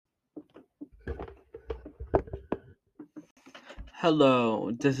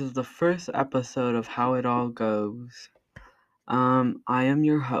Hello, this is the first episode of How It All Goes. I am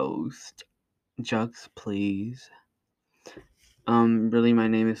your host, Jux, please. Really, my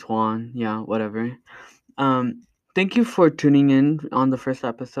name is Juan. Yeah, whatever. Um, Thank you for tuning in on the first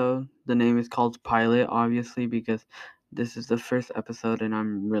episode. The name is called Pilot, obviously, because this is the first episode and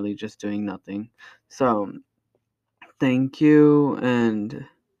I'm really just doing nothing. So, thank you. And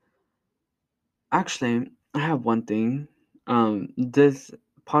actually, I have one thing. This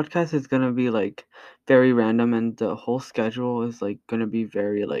podcast is gonna be like very random, and the whole schedule is like gonna be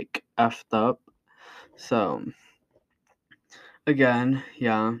very like effed up. So again,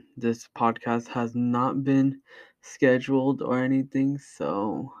 yeah, this podcast has not been scheduled or anything,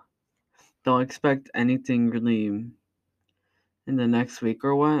 so don't expect anything really in the next week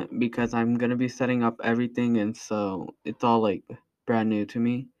or what, because I'm gonna be setting up everything, and so it's all like brand new to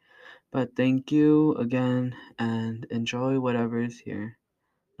me. But thank you again and enjoy whatever is here.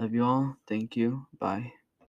 Love you all. Thank you. Bye.